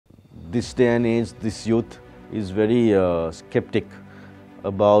this day and age, this youth is very skeptic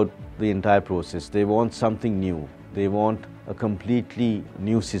about the entire process. They want something new. They want a completely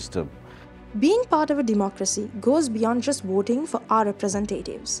new system. Being part of a democracy goes beyond just voting for our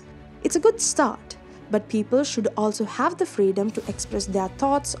representatives. It's a good start, but people should also have the freedom to express their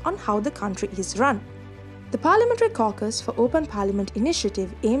thoughts on how the country is run. The Parliamentary Caucus for Open Parliament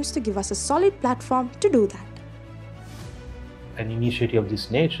initiative aims to give us a solid platform to do that. An initiative of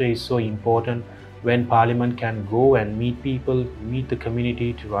this nature is so important when Parliament can go and meet people, meet the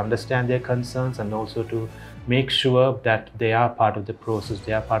community to understand their concerns and also to make sure that they are part of the process,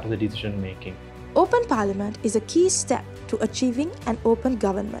 they are part of the decision making. Open Parliament is a key step to achieving an open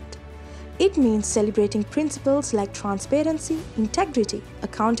government. It means celebrating principles like transparency, integrity,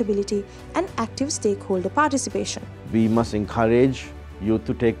 accountability, and active stakeholder participation. We must encourage youth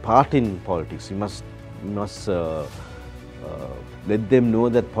to take part in politics. We must let them know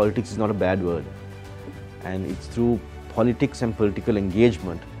that politics is not a bad word. And it's through politics and political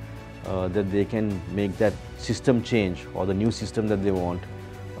engagement that they can make that system change or the new system that they want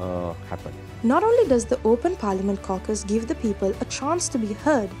happen. Not only does the Open Parliament Caucus give the people a chance to be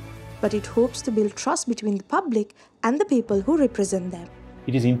heard, but it hopes to build trust between the public and the people who represent them.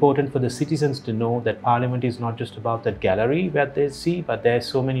 It is important for the citizens to know that Parliament is not just about that gallery where they see, but there are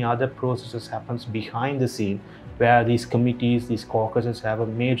so many other processes happens behind the scene where these committees, these caucuses have a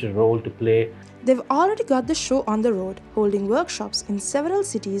major role to play. They've already got the show on the road, holding workshops in several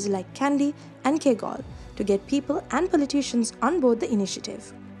cities like Kandy and Kegalle to get people and politicians on board the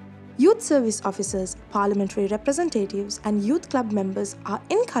initiative. Youth service officers, parliamentary representatives and youth club members are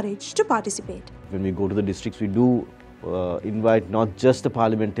encouraged to participate. When we go to the districts, we do invite not just the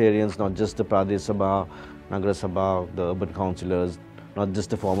parliamentarians, not just the Pradesh Sabha, Nagar Sabha, the urban councillors, not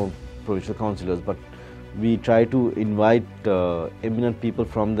just the former provincial councillors, but we try to invite eminent people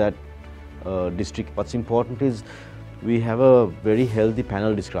from that district. What's important is we have a very healthy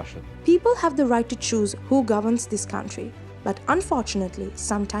panel discussion. People have the right to choose who governs this country. But unfortunately,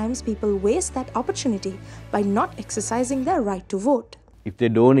 sometimes people waste that opportunity by not exercising their right to vote. If they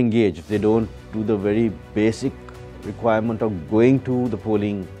don't engage, if they don't do the very basic requirement of going to the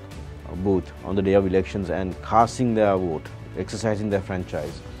polling booth on the day of elections and casting their vote, exercising their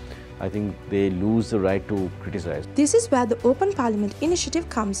franchise, I think they lose the right to criticize. This is where the Open Parliament initiative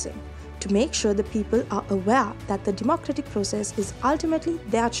comes in, to make sure the people are aware that the democratic process is ultimately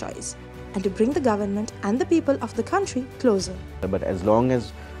their choice, and to bring the government and the people of the country closer. But as long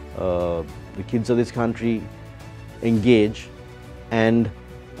as the kids of this country engage and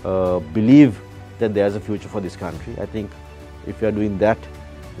believe that there's a future for this country, I think if we are doing that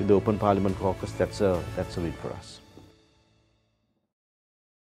with the Open Parliament Caucus, that's a win for us.